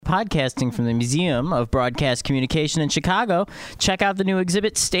podcasting from the Museum of Broadcast Communication in Chicago. Check out the new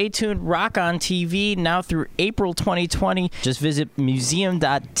exhibit, Stay Tuned, Rock on TV, now through April 2020. Just visit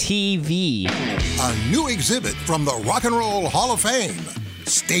museum.tv. A new exhibit from the Rock and Roll Hall of Fame.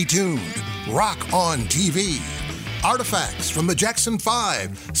 Stay Tuned, Rock on TV. Artifacts from the Jackson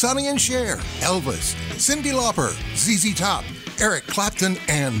 5, Sonny and Cher, Elvis, Cyndi Lauper, ZZ Top, Eric Clapton,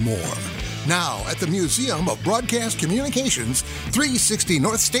 and more. Now at the Museum of Broadcast Communications, 360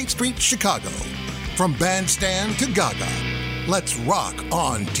 North State Street, Chicago. From Bandstand to Gaga, let's rock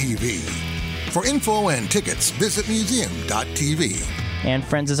on TV. For info and tickets, visit museum.tv. And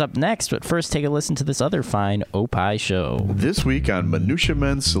Friends is up next, but first take a listen to this other fine Opie show. This week on Minutia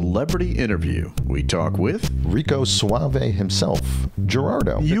Men's Celebrity Interview, we talk with Rico Suave himself,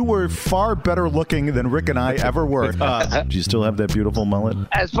 Gerardo. You were far better looking than Rick and I ever were. Do you still have that beautiful mullet?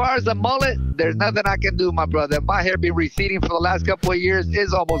 As far as the mullet, there's nothing I can do, my brother. My hair been receding for the last couple of years.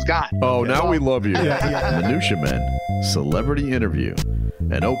 It's almost gone. Oh, now we love you. Minutia Men Celebrity Interview,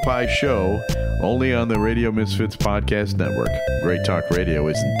 an Opie show only on the Radio Misfits Podcast Network. Great Talk Radio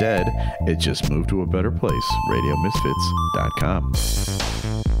isn't dead. It just moved to a better place. RadioMisfits.com.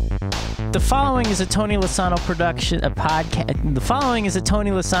 The following is a Tony Lasano production, a podcast. The following is a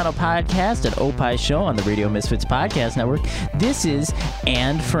Tony Lasano podcast, an Opie show on the Radio Misfits Podcast Network. This is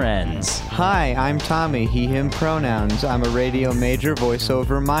And Friends. Hi, I'm Tommy, he, him pronouns. I'm a radio major,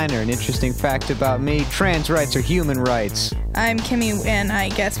 voiceover minor. An interesting fact about me, trans rights are human rights. I'm Kimmy, and I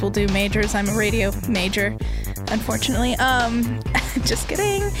guess we'll do majors. I'm a radio major, unfortunately. Just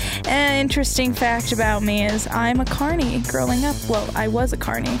kidding. An interesting fact about me is I'm a carny growing up. Well, I was a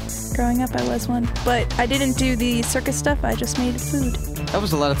carny. Growing up, I was one. But I didn't do the circus stuff. I just made food. That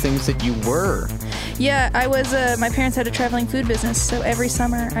was a lot of things that you were. Yeah, I was, my parents had a traveling food business, so every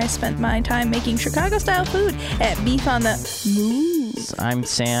summer I spent my time making Chicago-style food at Beef on the Moose. I'm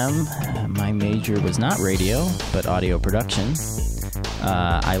Sam. My major was not radio, but audio production.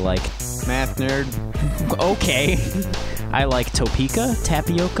 I like... Math nerd. Okay. I like Topeka,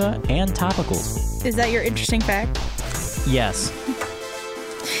 tapioca, and topicals. Is that your interesting fact? Yes.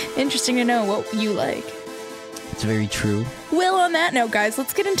 Interesting to know what you like. It's very true. Well, on that note, guys,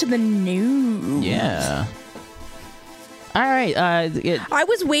 let's get into the news. Yeah. All right. I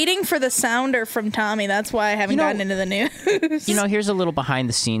was waiting for the sounder from Tommy. That's why I haven't gotten into the news. Here's a little behind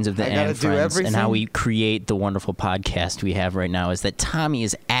the scenes of the And Friends and how we create the wonderful podcast we have right now is that Tommy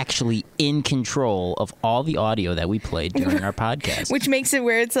is actually in control of all the audio that we played during our podcast. Which makes it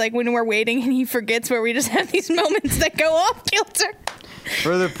where it's like when we're waiting and he forgets where we just have these moments that go off kilter.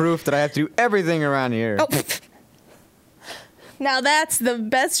 Further proof that I have to do everything around here. Oh. Now that's the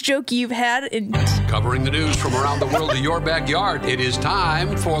best joke you've had in... Covering the news from around the world to your backyard, it is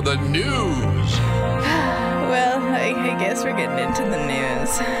time for the news. Well, I guess we're getting into the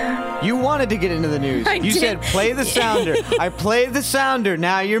news. You wanted to get into the news. You said, play the sounder. I played the sounder.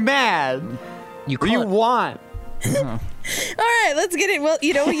 Now you're mad. What do you want? All right, let's get it. Well,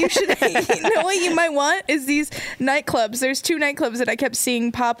 you know what you should. You know what you might want is these nightclubs. There's 2 nightclubs that I kept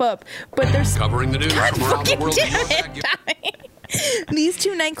seeing pop up, but there's covering the news from around the world to your backyard. These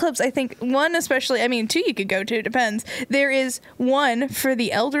 2 nightclubs, I think, one especially, 2 you could go to, it depends. There is one for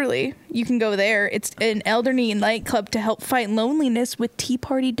the elderly. You can go there. It's an elderly nightclub to help fight loneliness with Tea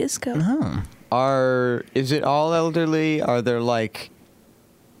Party Disco. Is it all elderly? Are there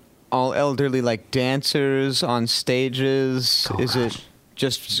all elderly dancers on stages? Gosh. Is it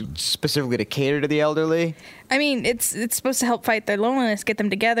just specifically to cater to the elderly? It's supposed to help fight their loneliness, get them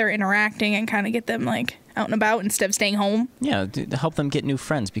together, interacting, and kind of get them out and about instead of staying home. Yeah, to help them get new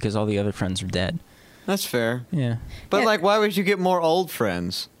friends because all the other friends are dead. That's fair. Yeah. But why would you get more old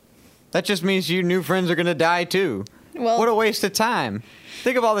friends? That just means your new friends are going to die too. Well, what a waste of time.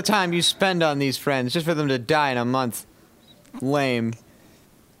 Think of all the time you spend on these friends just for them to die in a month. Lame.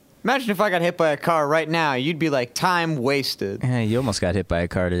 Imagine if I got hit by a car right now. You'd be like, time wasted. Hey, you almost got hit by a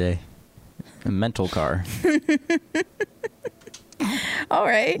car today. A mental car. All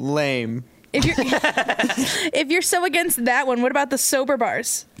right. Lame. If you're so against that one, what about the sober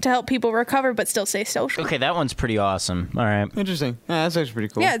bars to help people recover but still stay social? Okay, that one's pretty awesome. All right. Interesting. Yeah, that's actually pretty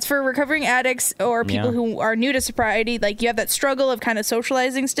cool. Yeah, it's for recovering addicts or people who are new to sobriety. You have that struggle of kind of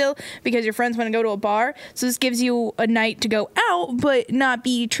socializing still because your friends want to go to a bar. So this gives you a night to go out but not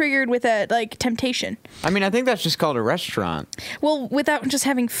be triggered with that temptation. I think that's just called a restaurant. Well, without just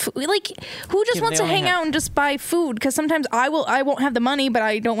having food. Who just wants to hang out and just buy food? Because sometimes I won't have the money, but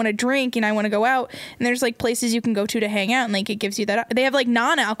I don't want to drink and I want to go out. And there's places you can go to hang out, and it gives you that. They have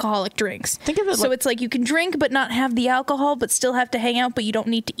non-alcoholic drinks. Think of it so it's you can drink but not have the alcohol, but still have to hang out, but you don't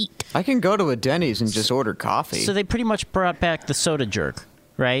need to eat. I can go to a Denny's and just order coffee. So they pretty much brought back the soda jerk.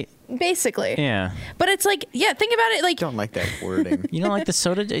 right? Basically. Yeah. But it's like, yeah, think about it. Like, Don't like that wording. You don't like the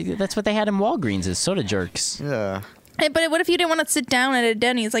soda? That's what they had in Walgreens is soda jerks. Yeah. but what if you didn't want to sit down at a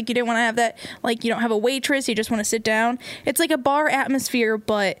Denny's? Like, you didn't want to have that, like, you don't have a waitress, you just want to sit down. It's like a bar atmosphere,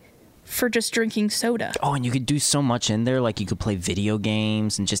 but for just drinking soda. Oh, and you could do so much in there. Like, you could play video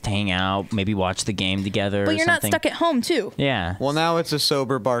games and just hang out, maybe watch the game together. But or you're something. not stuck at home, too. Yeah. Well, now it's a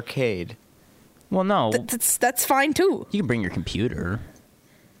sober barcade. Well, no. That's fine, too. You can bring your computer.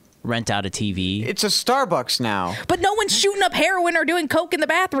 Rent out a TV. It's a Starbucks now. But no one's shooting up heroin or doing coke in the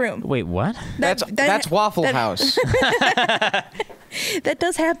bathroom. Wait, what? That's Waffle House. That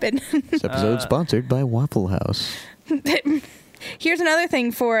does happen. This episode sponsored by Waffle House. Here's another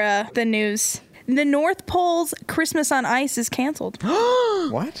thing for the news. The North Pole's Christmas on Ice is canceled.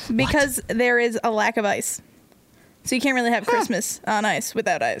 What? Because there is a lack of ice. So you can't really have Christmas on ice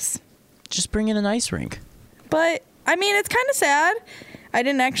without ice. Just bring in an ice rink. But, I mean, it's kind of sad. I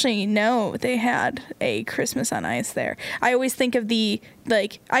didn't actually know they had a Christmas on Ice there. I always think of the,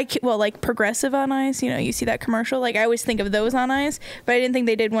 like Progressive on Ice. You know, you see that commercial. Like, I always think of those on ice. But I didn't think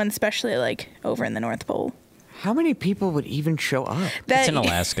they did one especially, like, over in the North Pole. How many people would even show up? It's in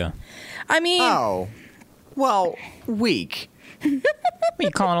Alaska. I mean... Oh. Well, weak. What, you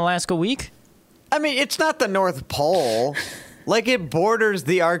calling Alaska weak? I mean, it's not the North Pole. Like, it borders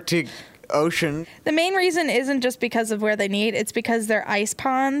the Arctic Ocean. The main reason isn't just because of where they need, it's because their ice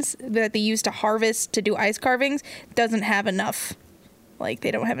ponds that they use to harvest to do ice carvings doesn't have enough. Like,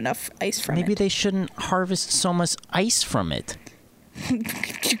 they don't have enough ice from Maybe it. they shouldn't harvest so much ice from it.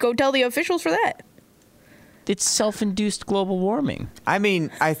 Go tell the officials for that. It's self-induced global warming. I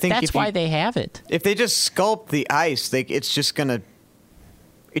mean, I think that's why they have it. If they just sculpt the ice, it's just gonna.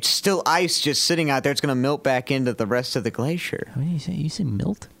 It's still ice just sitting out there. It's gonna melt back into the rest of the glacier. What do you say? You say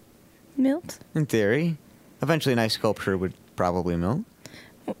melt? Melt? In theory. Eventually an ice sculpture would probably melt.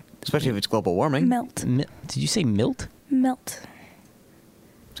 Especially if it's global warming. Melt. Did you say melt? Melt.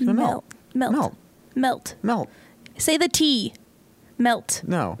 It's gonna melt. Melt. Melt. Melt. Melt. Say the T. Melt.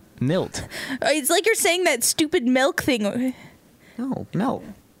 No. Melt. It's like you're saying that stupid milk thing. No. Melt.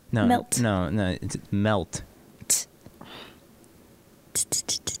 No. Melt. No. It's melt.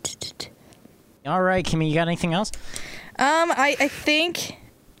 All right, Kimmy, you got anything else? I think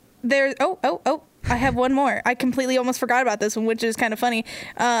there's... Oh. I have one more. I completely almost forgot about this one, which is kind of funny.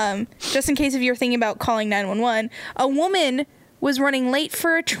 Just in case if you're thinking about calling 911, a woman was running late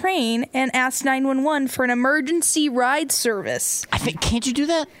for a train and asked 911 for an emergency ride service. Can't you do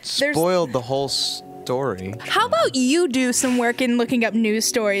that? Spoiled the whole story. How about you do some work in looking up news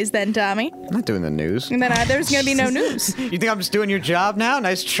stories then, Tommy? I'm not doing the news. And then there's going to be no news. You think I'm just doing your job now?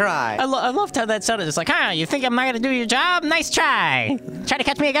 Nice try. I loved how that sounded. It's like, you think I'm not going to do your job? Nice try. Try to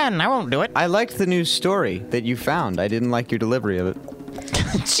catch me again. I won't do it. I liked the news story that you found. I didn't like your delivery of it.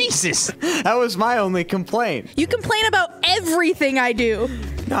 Jesus. That was my only complaint. You complain about everything I do.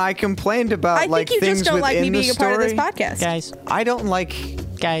 No, I complained about I think you things just don't like me within the being a part of this story. podcast. Guys. I don't like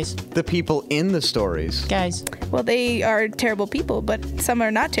the people in the stories. Guys. Well, they are terrible people, but some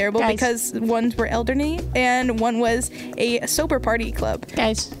are not terrible because ones were elderly and one was a sober party club.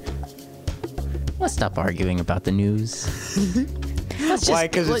 Guys. Let's stop arguing about the news. Why?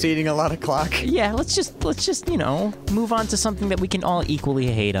 Because it's eating a lot of clock? Yeah, let's just move on to something that we can all equally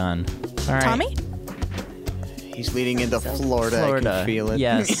hate on. All right. Tommy? He's leading into Florida. I can feel it.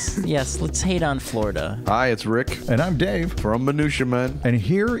 Yes. Yes, let's hate on Florida. Hi, it's Rick. And I'm Dave. From Minutia Men. And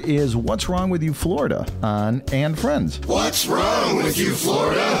here is What's Wrong With You, Florida on And Friends. What's wrong with you,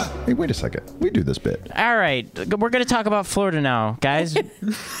 Florida? Hey, wait a second. We do this bit. All right. We're going to talk about Florida now, guys.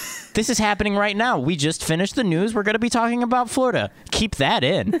 This is happening right now. We just finished the news. We're going to be talking about Florida. Keep that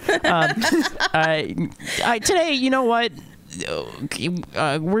in. Today, you know what?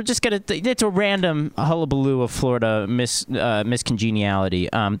 We're just going to... It's a random hullabaloo of Florida miscongeniality.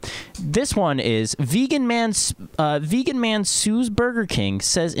 This one is Vegan man sues Burger King,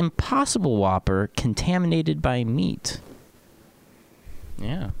 says Impossible Whopper contaminated by meat.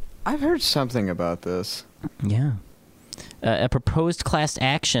 Yeah. I've heard something about this. Yeah. A proposed class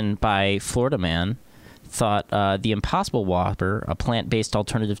action by Florida man thought the Impossible Whopper, a plant-based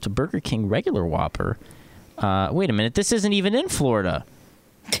alternative to Burger King regular Whopper. Wait a minute, this isn't even in Florida.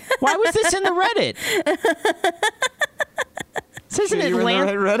 Why was this in the Reddit? It says in You were in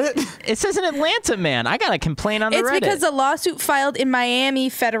Atlanta. the Reddit? It says in Atlanta, man. I got to complain on the It's Reddit. because the lawsuit filed in Miami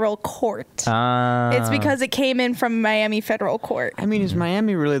federal court. It's because it came in from Miami federal court. I mean, is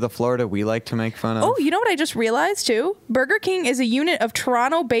Miami really the Florida we like to make fun of? Oh, you know what I just realized too? Burger King is a unit of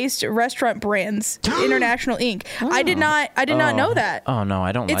Toronto-based restaurant brands, International Inc. I did not know that. Oh no,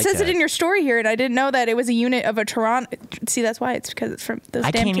 I don't It like says that. it in your story here, and I didn't know that it was a unit of a Toronto. See, that's why it's because it's from those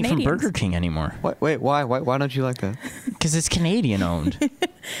I damn can't eat Canadians. from Burger King anymore Wait, why? Why don't you like that? because it's Canadian owned,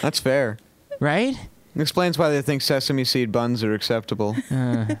 That's fair. right? It explains why they think sesame seed buns are acceptable.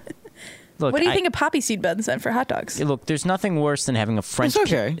 Look, What do you think of poppy seed buns then for hot dogs? Look, there's nothing worse than having a French.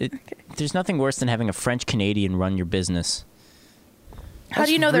 It's okay. There's nothing worse than having a French Canadian run your business. How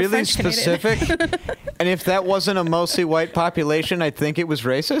do you know they're really French Canadian? specific? And if that wasn't a mostly white population, I think it was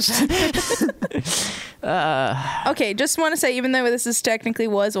racist. Okay, just want to say, even though this is technically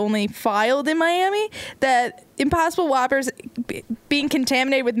was only filed in Miami, that Impossible Whoppers being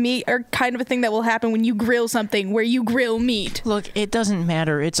contaminated with meat are kind of a thing that will happen when you grill something where you grill meat. Look, it doesn't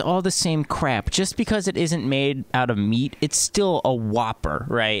matter. It's all the same crap. Just because it isn't made out of meat, it's still a Whopper,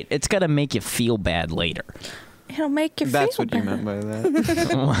 right? It's got to make you feel bad later. It'll make you That's feel what you better. meant by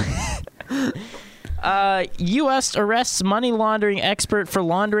that. U.S. arrests money laundering expert for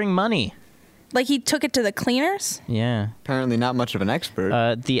laundering money. Like he took it to the cleaners? Yeah. Apparently not much of an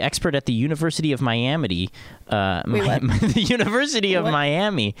expert. The expert at the University of Miami, what? the University of What?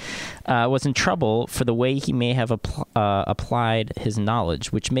 Miami, was in trouble for the way he may have applied his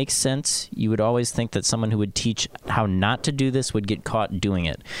knowledge, which makes sense. You would always think that someone who would teach how not to do this would get caught doing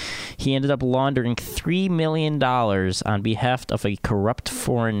it. He ended up laundering $3 million on behalf of a corrupt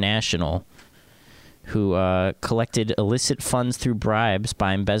foreign national who collected illicit funds through bribes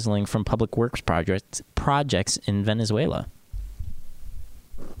by embezzling from public works projects in Venezuela.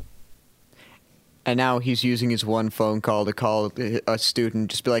 And now he's using his one phone call to call a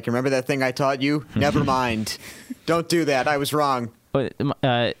student. Just be like, remember that thing I taught you? Never mind. Don't do that. I was wrong. But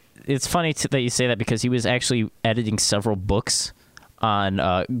it's funny that you say that because he was actually editing several books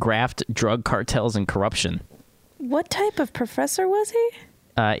on graft drug cartels and corruption. What type of professor was he?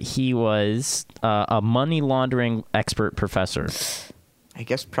 He was a money laundering expert professor. I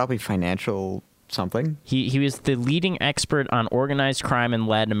guess probably financial something. He was the leading expert on organized crime in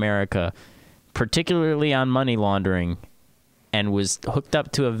Latin America, particularly on money laundering, and was hooked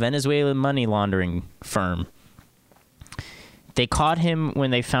up to a Venezuelan money laundering firm. They caught him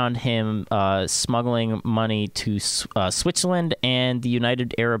when they found him smuggling money to Switzerland and the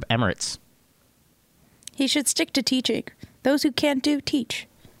United Arab Emirates. He should stick to teaching. Those who can't do, teach.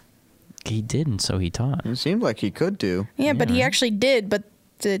 He did, and so he taught. It seemed like he could do. Yeah, but he actually did, but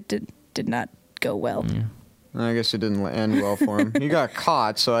did not go well. I guess it didn't end well for him. He got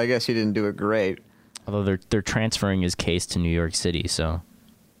caught, so I guess he didn't do it great. Although they're transferring his case to New York City, so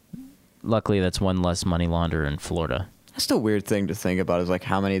luckily that's one less money launderer in Florida. That's the weird thing to think about is like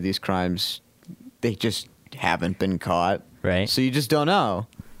how many of these crimes they just haven't been caught. Right. So you just don't know.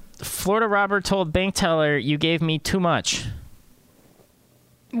 Florida robber told bank teller, "You gave me too much."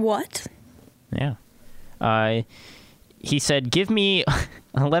 What? Yeah. He said, "Give me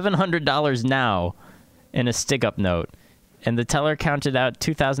 $1,100 now," in a stick-up note, and the teller counted out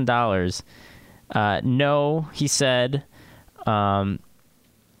 $2,000. No, he said. Oh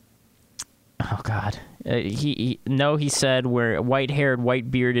God. He said, we're a white-haired,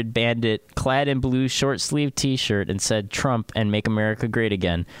 white-bearded bandit clad in blue short-sleeved T-shirt and said Trump and make America great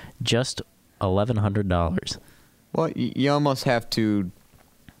again. Just $1,100. Well, you almost have to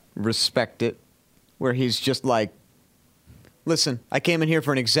respect it, where he's just like, listen, I came in here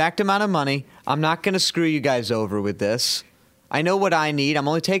for an exact amount of money. I'm not going to screw you guys over with this. I know what I need. I'm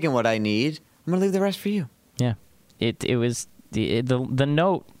only taking what I need. I'm going to leave the rest for you. Yeah. It was... The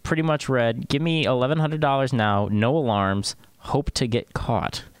note pretty much read, "Give me $1,100 now, no alarms, hope to get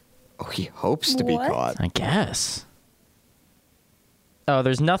caught." Oh, he hopes to be What? caught. I guess. Oh,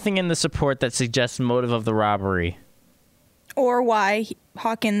 there's nothing in the support that suggests motive of the robbery. Or why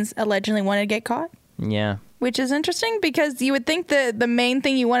Hawkins allegedly wanted to get caught? Yeah. Which is interesting because you would think that the main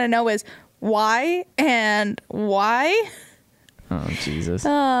thing you want to know is why and why. Oh, Jesus.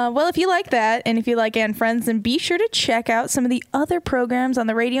 Well, if you like that and if you like Ann Friends, then be sure to check out some of the other programs on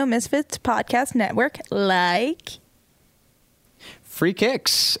the Radio Misfits podcast network, like Free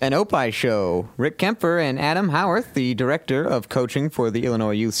Kicks, an Opie show. Rick Kemper and Adam Howarth, the director of coaching for the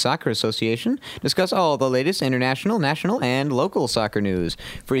Illinois Youth Soccer Association, discuss all the latest international, national, and local soccer news.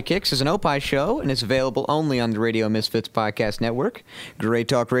 Free Kicks is an Opie show, and it's available only on the Radio Misfits podcast network. Great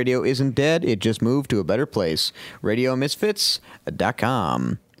Talk Radio isn't dead, it just moved to a better place.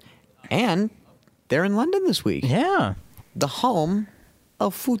 RadioMisfits.com. And they're in London this week. Yeah. the home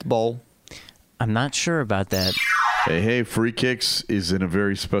of football. I'm not sure about that. Hey, Free Kicks is in a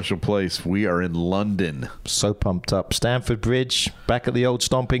very special place. We are in London. So pumped up. Stamford Bridge, back at the old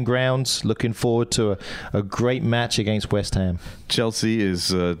stomping grounds. Looking forward to a great match against West Ham. Chelsea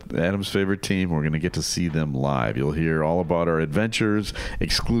is Adam's favorite team. We're going to get to see them live. You'll hear all about our adventures,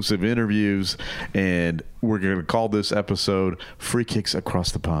 exclusive interviews, and we're going to call this episode Free Kicks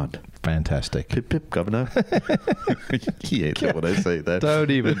Across the Pond. Fantastic. Pip, pip, governor. He hates it when I say that.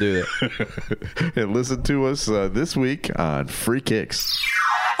 Don't even do that. And listen to us this week on Free Kicks.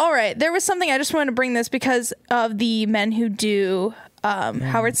 All right. There was something I just wanted to bring this because of the men who do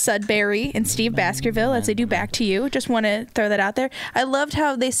Howard Sudbury and Steve Baskerville, as they do Back to You. Just want to throw that out there. I loved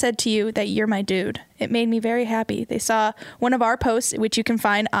how they said to you that you're my dude. It made me very happy. They saw one of our posts, which you can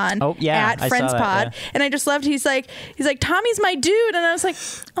find on at Friends Pod, and I just loved. He's like, Tommy's my dude, and I was like,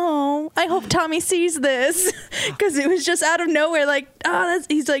 oh, I hope Tommy sees this because it was just out of nowhere. Like,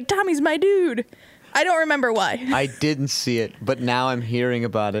 he's like, Tommy's my dude. I don't remember why. I didn't see it, but now I'm hearing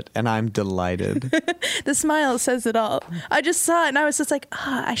about it, and I'm delighted. The smile says it all. I just saw it, and I was just like,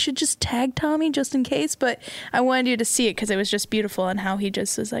 I should just tag Tommy just in case, but I wanted you to see it because it was just beautiful and how he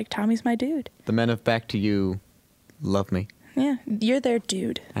just was like, Tommy's my dude. The men of Back to You love me. Yeah, you're their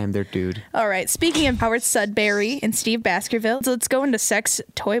dude. I am their dude. All right, speaking of Howard Sudbury and Steve Baskerville, let's go into Sex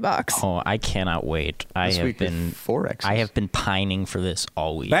Toy Box. Oh, I cannot wait. I have been pining for this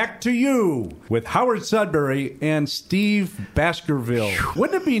all week. Back to You with Howard Sudbury and Steve Baskerville.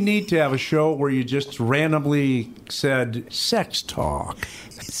 Wouldn't it be neat to have a show where you just randomly said sex talk?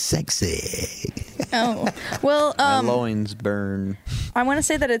 Sexy. Oh, well, my loins burn. I want to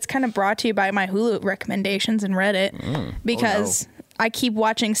say that it's kind of brought to you by my Hulu recommendations and Reddit because I keep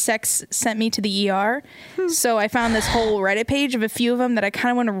watching Sex Sent Me to the ER. So I found this whole Reddit page of a few of them that I kind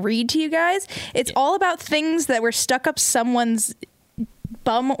of want to read to you guys. It's all about things that were stuck up someone's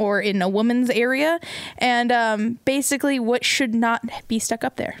bum or in a woman's area, and basically what should not be stuck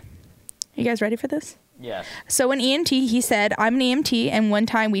up there. You guys ready for this? Yes. So an EMT, he said, I'm an EMT, and one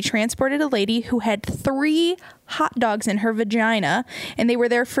time we transported a lady who had 3 hot dogs in her vagina, and they were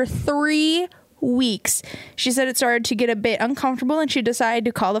there for 3 weeks. She said it started to get a bit uncomfortable, and she decided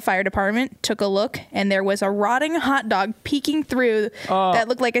to call the fire department, took a look, and there was a rotting hot dog peeking through that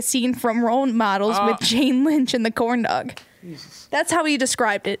looked like a scene from Role Models with Jane Lynch and the corn dog. Jesus. That's how he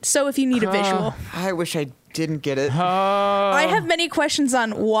described it. So if you need a visual. I wish I didn't get it. I have many questions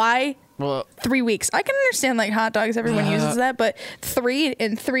on why 3 weeks. I can understand like hot dogs, everyone uses that, but 3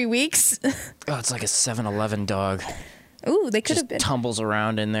 in 3 weeks. Oh, it's like a 7-Eleven dog. Ooh, they could have been. Tumbles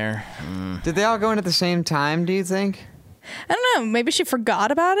around in there. Did they all go in at the same time, do you think? I don't know. Maybe she forgot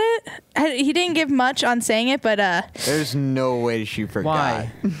about it. He didn't give much on saying it, but there's no way she forgot.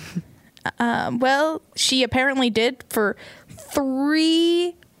 Why? Well, she apparently did for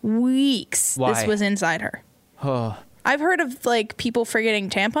 3 weeks. Why? This was inside her. Oh. I've heard of like people forgetting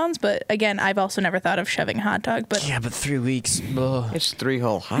tampons, but again, I've also never thought of shoving a hot dog. But yeah, but 3 weeks. It's 3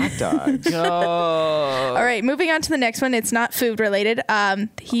 whole hot dogs. All right, moving on to the next one. It's not food related.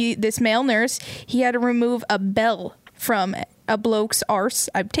 This male nurse, he had to remove a bell from a bloke's arse.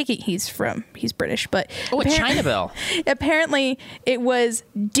 I'm taking he's British, but a China bell. Apparently, it was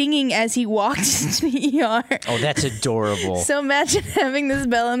dinging as he walked into the ER. Oh, that's adorable. So imagine having this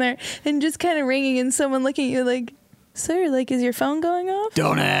bell in there and just kind of ringing, and someone looking at you like, "Sir, like, is your phone going off?"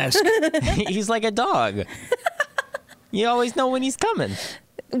 Don't ask. He's like a dog. You always know when he's coming.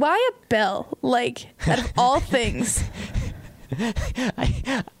 Why a bell? Like, out of all things.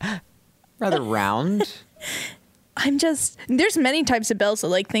 Rather round. There's many types of bells. So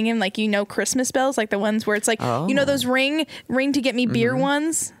like thinking like, Christmas bells, like the ones where it's like, those ring to get me beer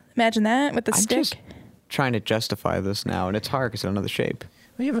ones. Imagine that with the stick. I'm just trying to justify this now, and it's hard because I don't know the shape.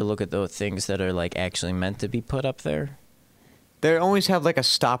 Have you ever look at those things that are like actually meant to be put up there? They always have like a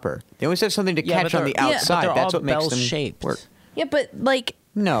stopper. They always have something to catch on the outside. But that's what makes them shaped. work. Yeah, but like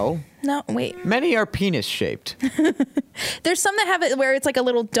No, wait. Many are penis shaped. There's some that have it where it's like a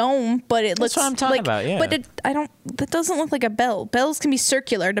little dome, but it looks. That's what I'm talking about. Yeah, but that doesn't look like a bell. Bells can be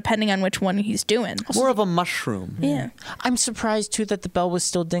circular depending on which one he's doing. More of a mushroom. Yeah. I'm surprised too that the bell was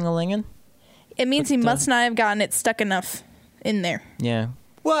still ding-a-linging. It means he must not have gotten it stuck enough in there. Yeah.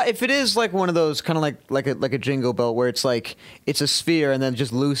 Well, if it is like one of those kind of like a jingle bell where it's like it's a sphere and then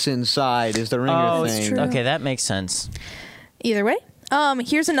just loose inside is the ringer thing. True. Okay, that makes sense. Either way.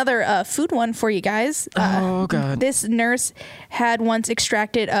 Here's another food one for you guys. Oh, God. This nurse had once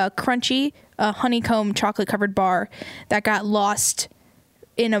extracted a crunchy, honeycomb chocolate-covered bar that got lost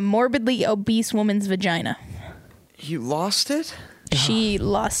in a morbidly obese woman's vagina. You lost it? she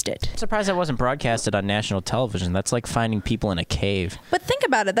lost it. I'm surprised that wasn't broadcasted on national television. That's like finding people in a cave. But think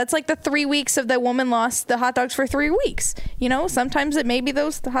about it. That's like the 3 weeks of the woman lost the hot dogs for 3 weeks. You know, sometimes it maybe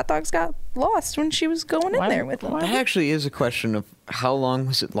the hot dogs got lost when she was going in there with them. That actually is a question of how long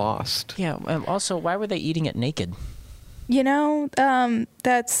was it lost? Yeah. Also, why were they eating it naked? You know,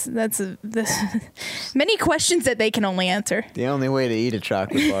 that's many questions that they can only answer. The only way to eat a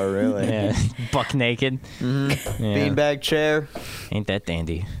chocolate bar, really. Yeah, buck naked. Mm-hmm. Yeah. Beanbag chair. Ain't that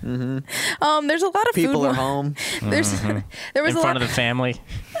dandy? Mm-hmm. There's a lot of people food. are home. There was in a front lot of the family.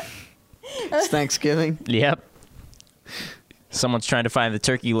 It's Thanksgiving. Yep. Someone's trying to find the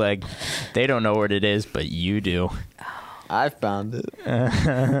turkey leg. They don't know what it is, but you do. I found it.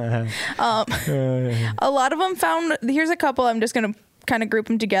 A lot of them found. Here's a couple. I'm just gonna kind of group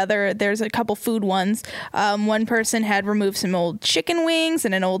them together. There's a couple food ones. One person had removed some old chicken wings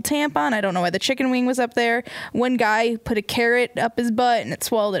and an old tampon. I don't know why the chicken wing was up there. One guy put a carrot up his butt and it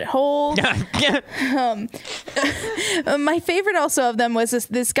swallowed it whole. My favorite also of them was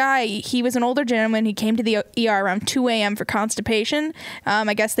this guy. He was an older gentleman. He came to the ER around 2 a.m. for constipation.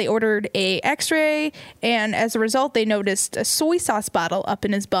 I guess they ordered a x-ray, and as a result, they noticed a soy sauce bottle up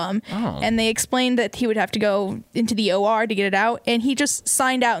in his bum. Oh. And they explained that he would have to go into the OR to get it out, and he just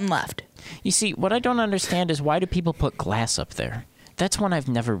signed out and left. You see, what I don't understand is why do people put glass up there? That's one I've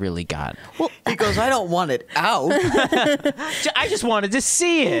never really got. Well, because I don't want it out. I just wanted to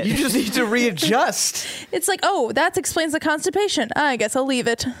see it. You just need to readjust. It's like, oh, that explains the constipation. I guess I'll leave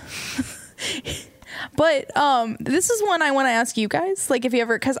it. But this is one I want to ask you guys. Like, if you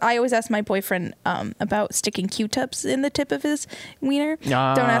ever, because I always ask my boyfriend about sticking Q-tips in the tip of his wiener. Don't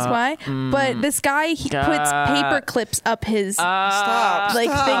ask why. But this guy, he puts paper clips up his thing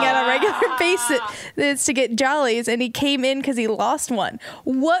on a regular basis. It's to get jollies, and he came in because he lost one.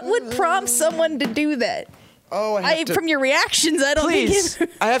 What would prompt someone to do that? Oh, from your reactions, I don't Please.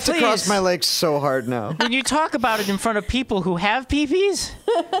 think I have to cross my legs so hard now. When you talk about it in front of people who have peepees,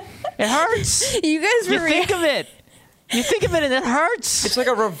 it hurts. You guys were think of it. You think of it and it hurts. It's like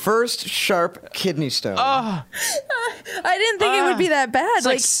a reversed sharp kidney stone. I didn't think it would be that bad. It's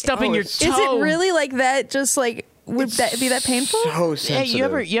like stubbing your toe. Is it really like that? Just like, would that be that painful? So sensitive.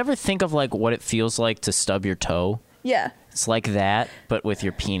 Yeah, you ever think of like what it feels like to stub your toe? Yeah. It's like that, but with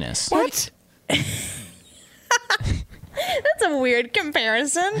your penis. What? That's a weird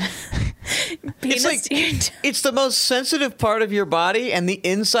comparison. It's the most sensitive part of your body, and the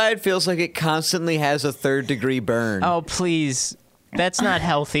inside feels like it constantly has a 3rd-degree burn. Oh, please. That's not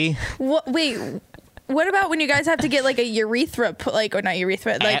healthy. Wait. What about when you guys have to get like a urethra, or not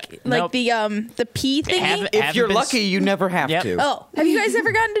urethra, nope. the pee thingy? If you're lucky, you never have to. Oh, have you guys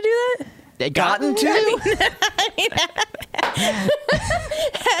ever gotten to do that? Gotten to?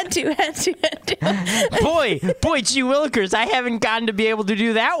 Had to. Boy, gee willikers, I haven't gotten to be able to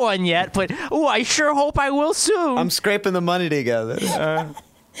do that one yet, but I sure hope I will soon. I'm scraping the money together.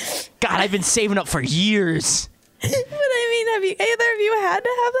 God, I've been saving up for years. But I mean, have you either of you had to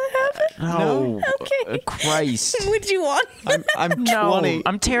have that happen? No. Okay. Christ. Would you want? I'm 20.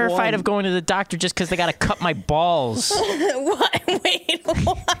 I'm terrified of going to the doctor just because they got to cut my balls. What? Wait,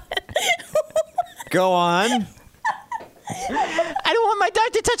 what? Go on. I don't want my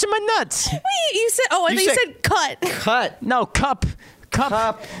doctor touching my nuts. Wait, you said? Oh, I thought you said cut. Cut. No, cup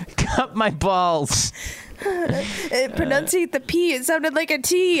my balls. Pronunciate the P. It sounded like a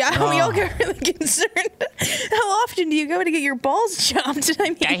T. We all got really concerned. How often do you go to get your balls chopped?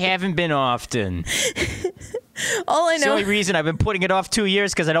 I haven't been often. All I It's the know. only reason I've been putting it off 2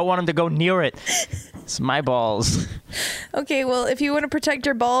 years because I don't want him to go near it. It's my balls. Okay, well, if you want to protect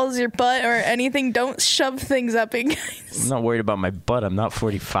your balls, your butt, or anything, don't shove things up it, guys. I'm not worried about my butt. I'm not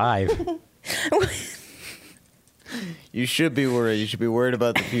 45. You should be worried. You should be worried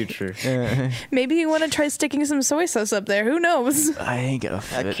about the future. Maybe you want to try sticking some soy sauce up there. Who knows? I ain't gonna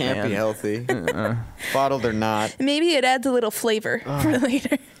fit, That can't man. be healthy. Bottled or not. Maybe it adds a little flavor for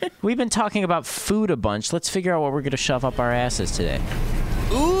later. We've been talking about food a bunch. Let's figure out what we're gonna shove up our asses today.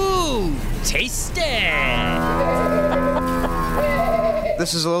 Ooh, tasty!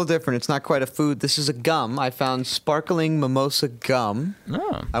 This is a little different. It's not quite a food. This is a gum. I found sparkling mimosa gum.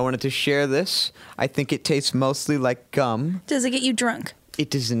 Oh. I wanted to share this. I think it tastes mostly like gum. Does it get you drunk? It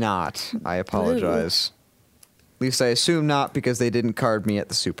does not. I apologize. At least I assume not, because they didn't card me at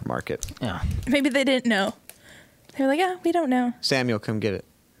the supermarket. Yeah. Maybe they didn't know. They were like, yeah, we don't know. Samuel, come get it.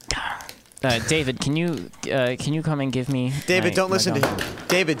 David, can you come and give me? David, don't listen to him.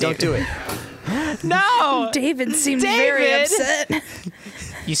 David, don't do it. No! David seemed very David! upset.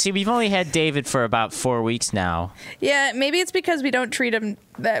 You see, we've only had David for about 4 weeks now. Yeah, maybe it's because we don't treat him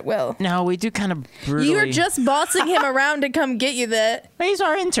that well. No, we do kind of brutally. You were just bossing him around to come get you that. He's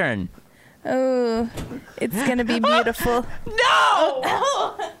our intern. Oh, it's going to be beautiful.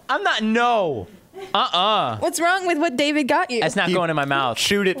 No! I'm not. No. What's wrong with what David got you? That's not going in my mouth.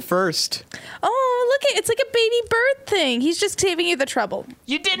 Shoot it first. Oh, look, it's like a baby bird thing. He's just saving you the trouble.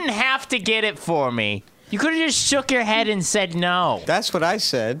 You didn't have to get it for me. You could have just shook your head and said no. That's what I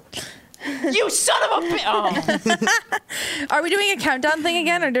said. You son of a bitch! Oh. Are we doing a countdown thing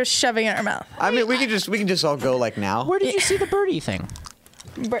again, or just shoving it in our mouth? I mean, we can just all go like now. Where did you see the birdie thing?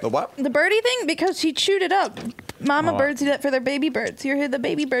 The what? The birdie thing? Because he chewed it up. Mama birds do that for their baby birds. You're the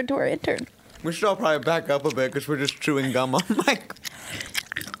baby bird to our intern. We should all probably back up a bit because we're just chewing gum on mic.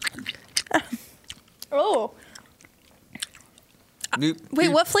 Oh. Wait,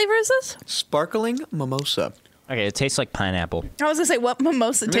 what flavor is this? Sparkling mimosa. Okay, it tastes like pineapple. I was going to say, what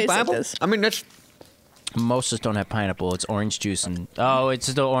mimosa tastes like this? I mean, that's... Mimosas don't have pineapple. It's orange juice.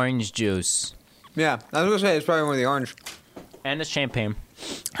 It's the orange juice. Yeah, I was going to say, it's probably one of the orange. And it's champagne.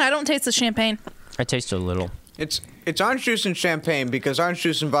 I don't taste the champagne. I taste a little. It's orange juice and champagne because orange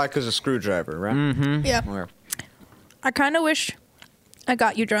juice and vodka is a screwdriver, right? Mm-hmm. Yeah. Where? I kind of wish I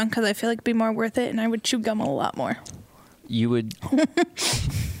got you drunk because I feel like it'd be more worth it and I would chew gum a lot more. You would...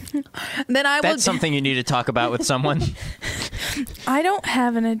 Then I That's something you need to talk about with someone. I don't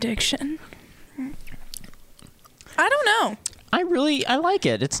have an addiction. I don't know. I like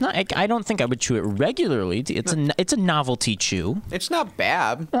it. It's not. I don't think I would chew it regularly. It's a novelty chew. It's not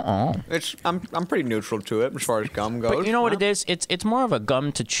bad. I'm pretty neutral to it as far as gum goes. But you know what it is? It's more of a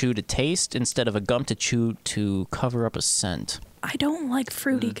gum to chew to taste instead of a gum to chew to cover up a scent. I don't like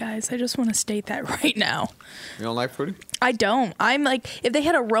fruity, guys. I just want to state that right now. You don't like fruity? I don't. I'm like, if they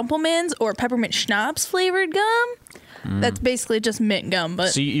had a Rumpelmans or peppermint schnapps flavored gum, that's basically just mint gum. But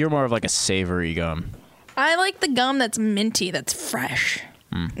So you're more of like a savory gum. I like the gum that's minty, that's fresh.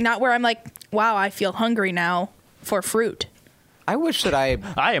 Not where I'm like, wow, I feel hungry now for fruit. I wish that I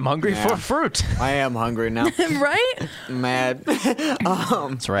am hungry for fruit. I am hungry now. Right? Mad.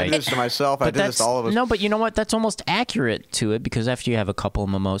 That's right. I did this to myself. I did this to all of us. No, but you know what? That's almost accurate to it because after you have a couple of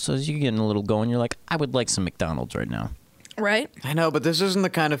mimosas, you're getting a little going. You're like, I would like some McDonald's right now. Right? I know, but this isn't the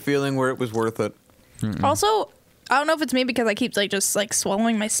kind of feeling where it was worth it. Also, I don't know if it's me because I keep just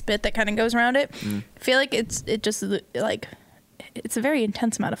swallowing my spit that kind of goes around it. I feel like it's a very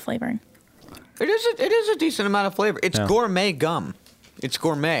intense amount of flavoring. It is a decent amount of flavor. It's gourmet gum. It's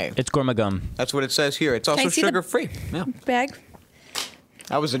gourmet. It's gourmet gum. That's what it says here. It's also sugar-free. Yeah. Bag.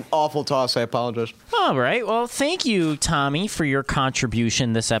 That was an awful toss. I apologize. All right. Well, thank you, Tommy, for your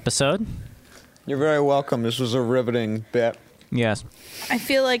contribution this episode. You're very welcome. This was a riveting bit. Yes. I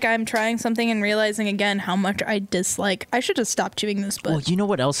feel like I'm trying something and realizing again how much I dislike. I should just stop chewing this, but... Well, you know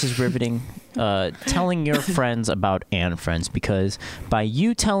what else is riveting? Telling your friends about And Friends, because by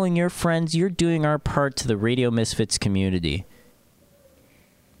you telling your friends, you're doing our part to the Radio Misfits community.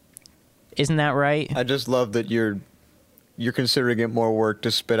 Isn't that right? I just love that you're considering it more work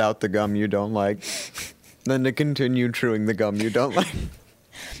to spit out the gum you don't like than to continue chewing the gum you don't like.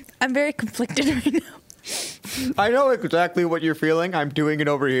 I'm very conflicted right now. I know exactly what you're feeling. I'm doing it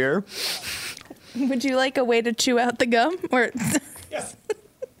over here. Would you like a way to chew out the gum? Or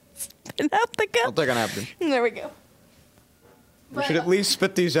spit out the gum? I'll take a napkin. There we go. We should at least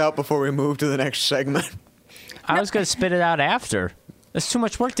spit these out before we move to the next segment. I was going to spit it out after. It's too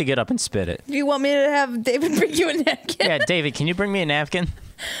much work to get up and spit it. Do you want me to have David bring you a napkin? Yeah, David, can you bring me a napkin?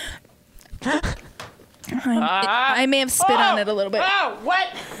 I may have spit on it a little bit. Oh, what?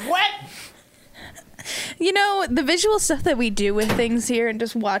 You know, the visual stuff that we do with things here and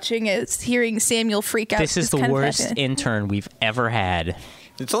just watching it, hearing Samuel freak out. This is the worst intern we've ever had.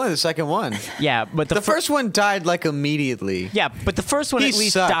 It's only the second one. Yeah, but the first one died like immediately. Yeah, but the first one at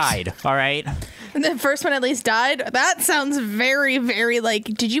least died, all right? The first one at least died? That sounds very, very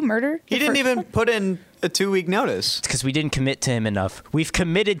did you murder? He didn't even put in a 2-week notice. It's because we didn't commit to him enough. We've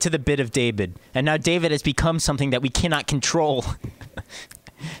committed to the bit of David, and now David has become something that we cannot control.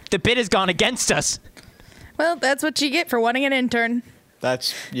 The bit has gone against us. Well, that's what you get for wanting an intern.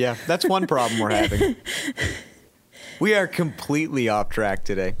 That's one problem we're having. We are completely off track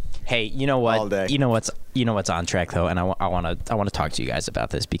today. Hey, you know what? All day. You know what's on track though, and I want to talk to you guys about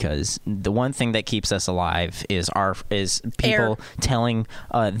this because the one thing that keeps us alive is people telling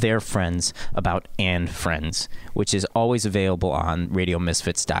their friends about And Friends, which is always available on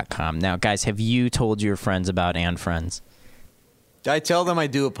RadioMisfits.com. Now, guys, have you told your friends about And Friends? I tell them I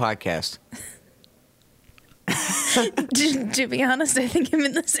do a podcast. To be honest, I think I'm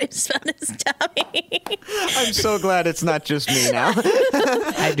in the same spot as Tommy. I'm so glad it's not just me now.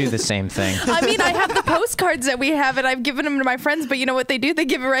 I do the same thing. I mean, I have the postcards that we have, and I've given them to my friends, but you know what they do? They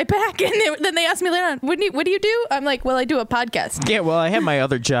give it right back. And then they ask me later on, what do you do? I'm like, well, I do a podcast. Yeah, well, I have my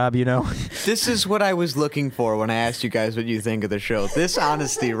other job, you know. This is what I was looking for when I asked you guys what you think of the show. This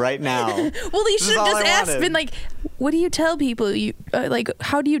honesty right now. Well, you should have just asked, been like, what do you tell people? You like,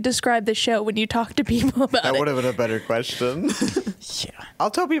 how do you describe the show when you talk to people about it? That would have been a better question. Yeah.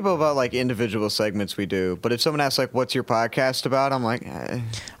 I'll tell people about like individual segments we do, but if someone asks like, "What's your podcast about?" I'm like,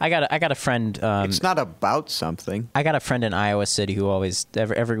 I got a friend. it's not about something. I got a friend in Iowa City who always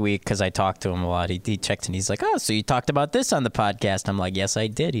every week, because I talk to him a lot. He checks and he's like, "Oh, so you talked about this on the podcast?" I'm like, "Yes, I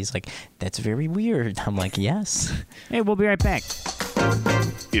did." He's like, "That's very weird." I'm like, "Yes." Hey, we'll be right back.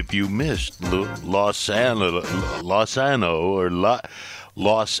 If you missed Los Ano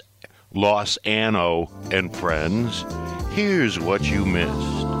and Friends, here's what you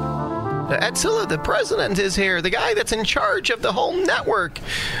missed. Attila, the president, is here, the guy that's in charge of the whole network.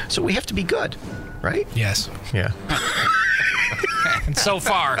 So we have to be good, right? Yes. Yeah. And so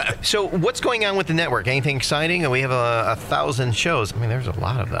far. So what's going on with the network? Anything exciting? We have 1,000 shows. I mean, there's a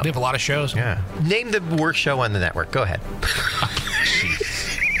lot of them. We have a lot of shows. Yeah. Name the worst show on the network. Go ahead.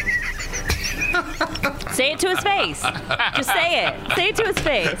 Say it to his face. Just say it. Say it to his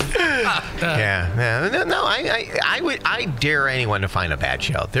face. I dare anyone to find a bad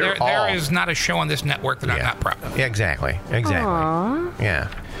show. There is not a show on this network that I'm not proud of. Exactly. Aww.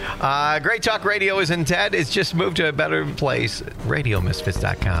 Yeah. Great Talk Radio isn't dead. It's just moved to a better place.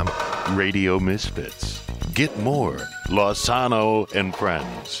 RadioMisfits.com. Radio Misfits. Get more Losano and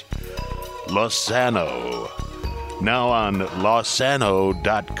Friends. Losano. Now on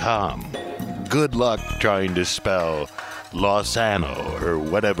Losano.com. Good luck trying to spell Losano or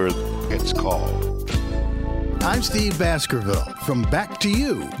whatever it's called. I'm Steve Baskerville from Back to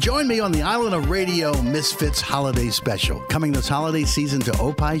You. Join me on the Island of Radio Misfits Holiday Special, coming this holiday season to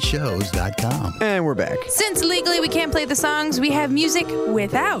opishows.com. And we're back. Since legally we can't play the songs, we have music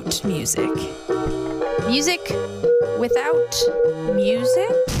without music. Music without music?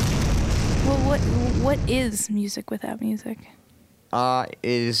 Well, what is music without music?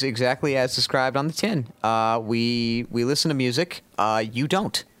 Is exactly as described on the tin. We listen to music. You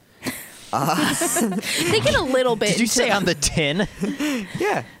don't. They get a little bit. Did you say on the tin?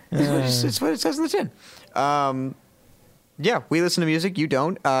 Yeah, it's what it says on the tin. Yeah, we listen to music. You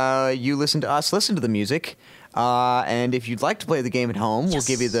don't. You listen to us. Listen to the music. And if you'd like to play the game at home, we'll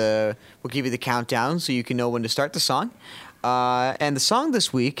give you the countdown so you can know when to start the song. And the song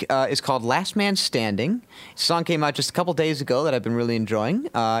this week is called Last Man Standing. The song came out just a couple days ago that I've been really enjoying.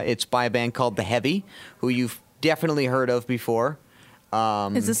 It's by a band called The Heavy, who you've definitely heard of before.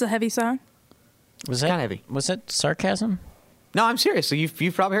 Is this a heavy song? Was that kind of heavy? Was that sarcasm? No, I'm serious. So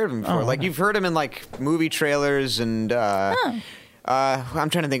you've probably heard of him before. Oh, like okay. you've heard him in like movie trailers and I'm trying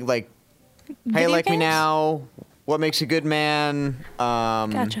to think like How You Like Me Now, What Makes a Good Man.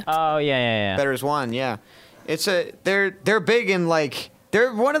 Gotcha. Oh yeah. Better Is One. Yeah, they're big in like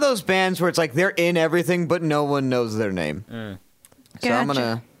they're one of those bands where it's like they're in everything but no one knows their name. So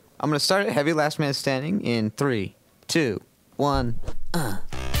Gotcha. I'm gonna start it. Heavy Last Man Standing in 3, 2, 1.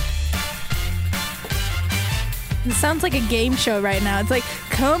 It sounds like a game show right now. It's like,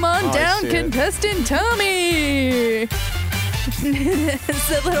 come on Oh, I down, see it. contestant Tommy.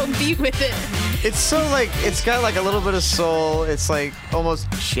 It's a little beat with it. It's so like it's got like a little bit of soul. It's like almost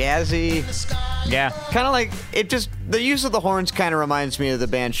jazzy. Yeah. Kind of like it just the use of the horns kind of reminds me of the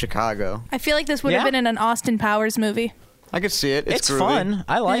band Chicago. I feel like this would have been in an Austin Powers movie. I could see it. It's groovy. fun.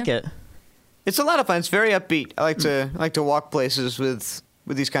 I like it. It's a lot of fun. It's very upbeat. I like to walk places with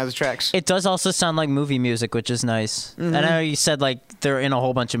these kinds of tracks. It does also sound like movie music, which is nice. Mhm. And I know you said like they're in a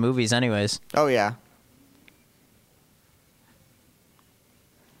whole bunch of movies anyways. Oh yeah.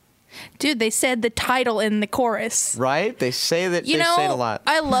 Dude, they said the title in the chorus. Right? They say that. You they know, say it a lot.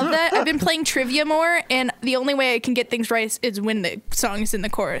 I love that. I've been playing trivia more, and the only way I can get things right is when the song is in the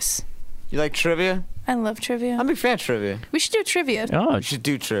chorus. You like trivia? I love trivia. I'm a big fan of trivia. We should do trivia. Oh, We should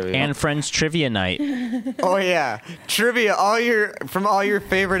do trivia. and Friends Trivia Night. Oh yeah, trivia. From all your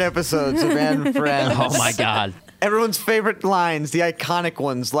favorite episodes of And Friends. Oh my God. Everyone's favorite lines, the iconic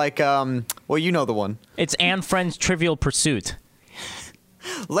ones, like well, you know the one. It's Anne Friends Trivial Pursuit.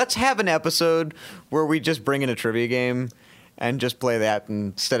 Let's have an episode where we just bring in a trivia game and just play that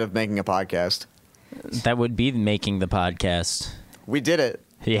instead of making a podcast. That would be making the podcast. We did it.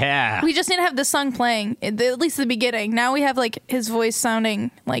 Yeah. We just need to have the song playing, at least the beginning. Now we have like his voice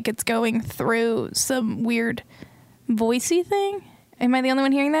sounding like it's going through some weird voicey thing, Am I the only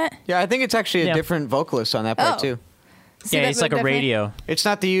one hearing that? Yeah, I think it's actually a different vocalist on that part, too. See, Yeah, that he's like would a definitely- radio. It's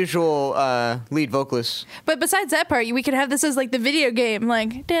not the usual lead vocalist. But besides that part, we could have this as like the video game,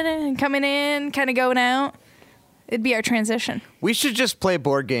 like da-da, coming in, kind of going out. It'd be our transition. We should just play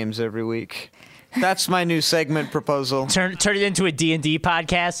board games every week. That's my new segment proposal. Turn it into a D&D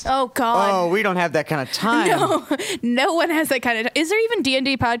podcast. Oh God! Oh, we don't have that kind of time. No one has that kind of. Is there even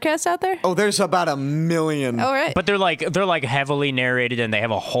D&D podcasts out there? Oh, there's about 1 million. All right. But they're like heavily narrated and they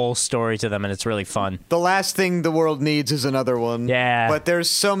have a whole story to them and it's really fun. The last thing the world needs is another one. Yeah. But there's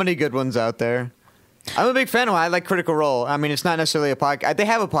so many good ones out there. I'm a big fan of it. I like Critical Role. I mean, it's not necessarily a podcast. They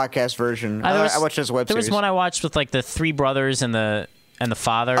have a podcast version. I watched this web There series. was one I watched with like the three brothers and the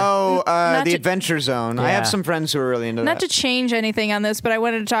father. Oh, Not the to- Adventure Zone. I Yeah. have some friends who are really into Not that. to change anything on this, but I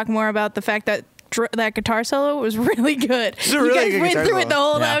wanted to talk more about the fact that that guitar solo was really good. It's a You really guys good went guitar through it solo. the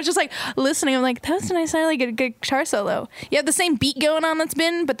whole time. Yeah. I was just like listening. I'm like, that's a nice, really good guitar solo. You have the same beat going on that's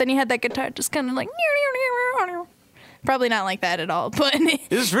been, but then you had that guitar just kind of like. Probably not like that at all, but This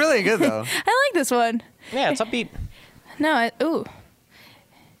is really good, though. I like this one. Yeah, it's upbeat. No, ooh.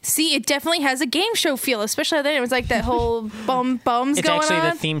 See, it definitely has a game show feel, especially then. It was like that whole bums It's going actually on.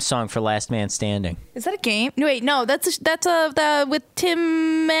 the theme song for Last Man Standing. Is that a game? No, wait, no, that's the with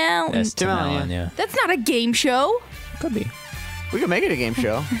Tim Allen. That's Tim Allen, yeah. That's not a game show. Could be. We could make it a game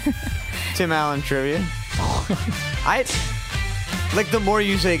show. Tim Allen trivia. Like, the more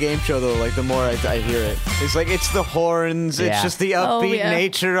you say game show, though, like, the more I hear it. It's like, it's the horns. It's Yeah. just the Oh, upbeat yeah.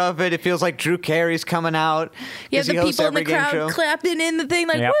 nature of it. It feels like Drew Carey's coming out. Yeah, 'cause the he hosts people in the every game show. crowd clapping in the thing,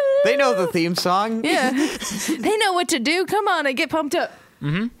 like, Yep. woo! They know the theme song. Yeah. They know what to do. Come on, I get pumped up.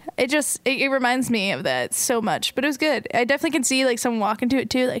 Mm-hmm. It reminds me of that so much, but it was good. I definitely can see, like, someone walking to it,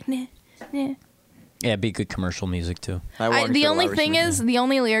 too, like, nah, nah. Yeah, it'd be good commercial music too. The only thing is, the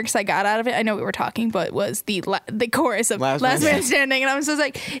only lyrics I got out of it, I know we were talking, but was the chorus of Last Man Standing, and I was just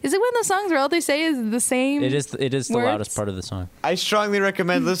like, is it one of those songs where all they say is the same? It is the words? loudest part of the song. I strongly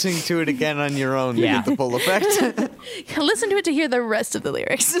recommend listening to it again on your own to Yeah. get the full effect. Listen to it to hear the rest of the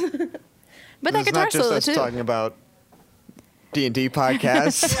lyrics. But that It's guitar not just solo, us too. talking about D&D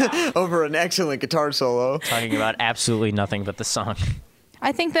podcasts over an excellent guitar solo. Talking about absolutely nothing but the song.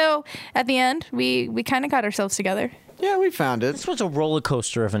 I think, though, at the end, we kind of got ourselves together. Yeah, we found it. This was a roller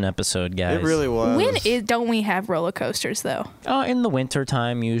coaster of an episode, guys. It really was. Don't we have roller coasters, though? Oh, in the winter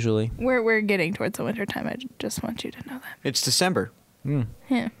time usually. We're getting towards the winter time. I just want you to know that. It's December.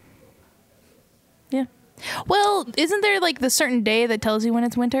 Yeah. Yeah. Well, isn't there like the certain day that tells you when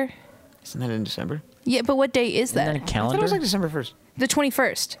it's winter? Isn't that in December? Yeah, but what day is that? Isn't that a I thought calendar? it was like December 1st. The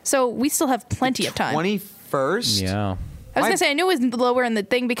 21st. So we still have plenty of time. 21st? Yeah. I was going to say, I knew it was lower in the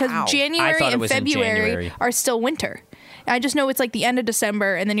thing because Wow. I January thought it and was in February January. are still winter. I just know it's like the end of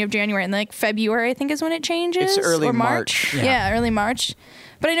December, and then you have January, and like February, I think, is when it changes. It's early or March. Yeah, early March.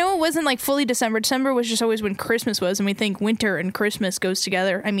 But I know it wasn't like fully December. December was just always when Christmas was, and we think winter and Christmas goes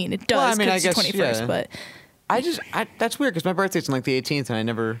together. I mean, it does. Well, I mean, 'cause I it's guess, 21st, yeah. but That's weird because my birthday's on like the 18th, and I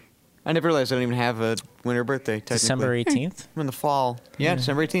never realized I don't even have a winter birthday. Technically. December 18th? I'm in the fall. Yeah,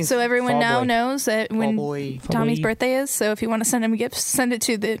 December 18th. so everyone Fall now boy. knows that when boy. Tommy's boy. birthday is. So if you want to send him gifts, send it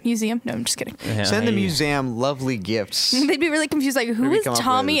to the museum. No, I'm just kidding. Yeah, Send the hey. museum lovely gifts. They'd be really confused, like, who we is come up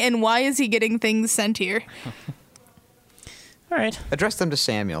Tommy with? and why is he getting things sent here? All right. Address them to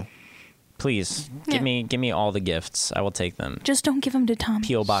Samuel. Please Yeah. give me all the gifts. I will take them. Just don't give them to Tommy.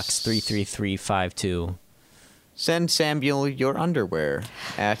 PO Box 33352. Send Samuel your underwear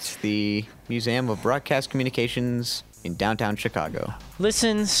at the Museum of Broadcast Communications in downtown Chicago.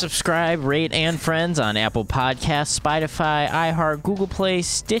 Listen, subscribe, rate, and friends on Apple Podcasts, Spotify, iHeart, Google Play,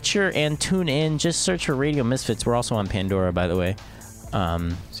 Stitcher, and TuneIn. Just search for Radio Misfits. We're also on Pandora, by the way.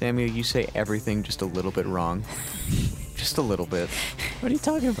 Samuel, you say everything just a little bit wrong. Just a little bit. What are you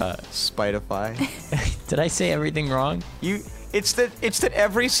talking about? Spitify. Did I say everything wrong? It's that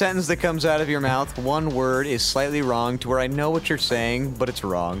every sentence that comes out of your mouth, one word is slightly wrong to where I know what you're saying, but it's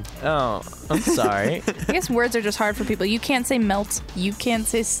wrong. Oh, I'm sorry. I guess words are just hard for people. You can't say melt. You can't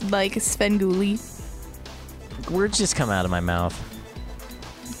say like Svengoolie. Words just come out of my mouth.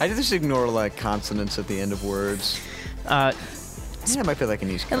 I just ignore like consonants at the end of words. That might be like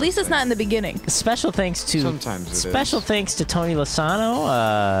an East Coast At least it's not in the beginning. Special thanks to thanks to Tony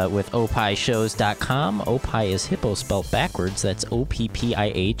Lasano with opishows.com. Opie is hippo spelled backwards. That's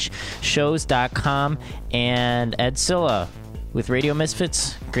OPPIH shows.com, and Ed Silla with Radio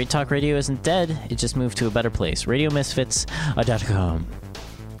Misfits. Great Talk Radio isn't dead. It just moved to a better place. RadioMisfits.com.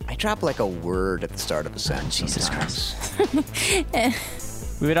 I drop like a word at the start of a sentence. Jesus Christ.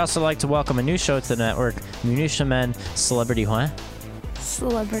 We would also like to welcome a new show to the network, Minutia Men Celebrity What?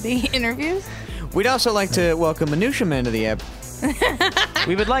 Celebrity interviews. We'd also like to welcome Minutia Men to the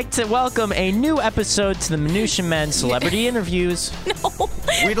We would like to welcome a new episode to the Minutia Men Celebrity Interviews.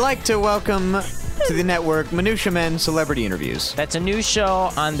 We'd like to welcome to the network Minutia Men Celebrity Interviews. That's a new show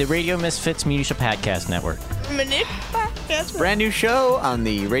on the Radio Misfits Minutia Podcast Network. Brand new show on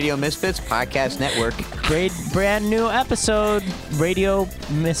the Radio Misfits Podcast Network. Great brand new episode, Radio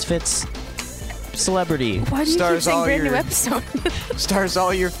Misfits Celebrity. Why do you keep saying brand new episode? Stars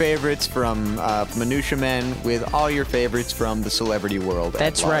all your favorites from Minutia Men with all your favorites from the celebrity world.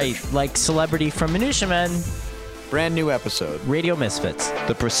 That's right, like Celebrity from Minutia Men. Brand new episode. Radio Misfits.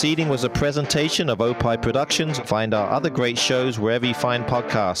 The proceeding was a presentation of Opie Productions. Find our other great shows wherever you find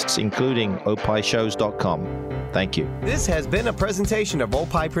podcasts, including opishows.com. Thank you. This has been a presentation of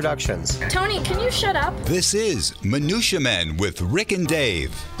Opie Productions. Tony, can you shut up? This is Minutia Men with Rick and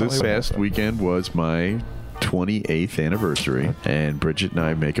Dave. This past weekend was my 28th anniversary, and Bridget and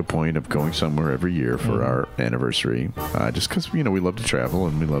I make a point of going somewhere every year for our anniversary, just because we love to travel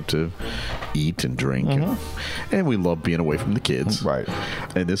and we love to eat and drink, and we love being away from the kids. Right.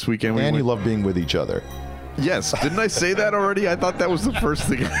 And this weekend you love being with each other. Yes. Didn't I say that already? I thought that was the first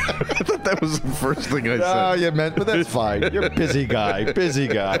thing. I thought that was the first thing I said. Oh, you meant, but that's fine. You're a busy guy. Busy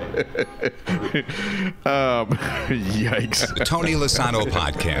guy. Yikes. The Tony Lasano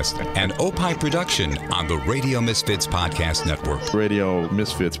Podcast, an Opie production on the Radio Misfits Podcast Network.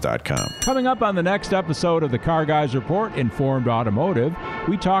 RadioMisfits.com. Coming up on the next episode of the Car Guys Report, Informed Automotive,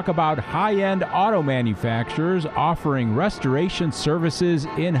 we talk about high-end auto manufacturers offering restoration services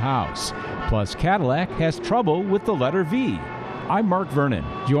in-house. Plus, Cadillac has trouble with the letter V. I'm Mark Vernon.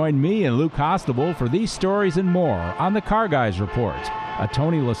 Join me and Luke Hostable for these stories and more on the Car Guys Report, a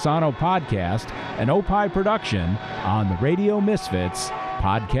Tony Lasano podcast, an Opie production on the Radio Misfits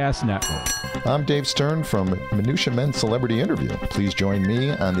Podcast Network. I'm Dave Stern from Minutia Men Celebrity Interview. Please join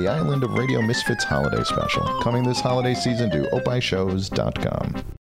me on the Island of Radio Misfits Holiday Special, coming this holiday season to opishows.com.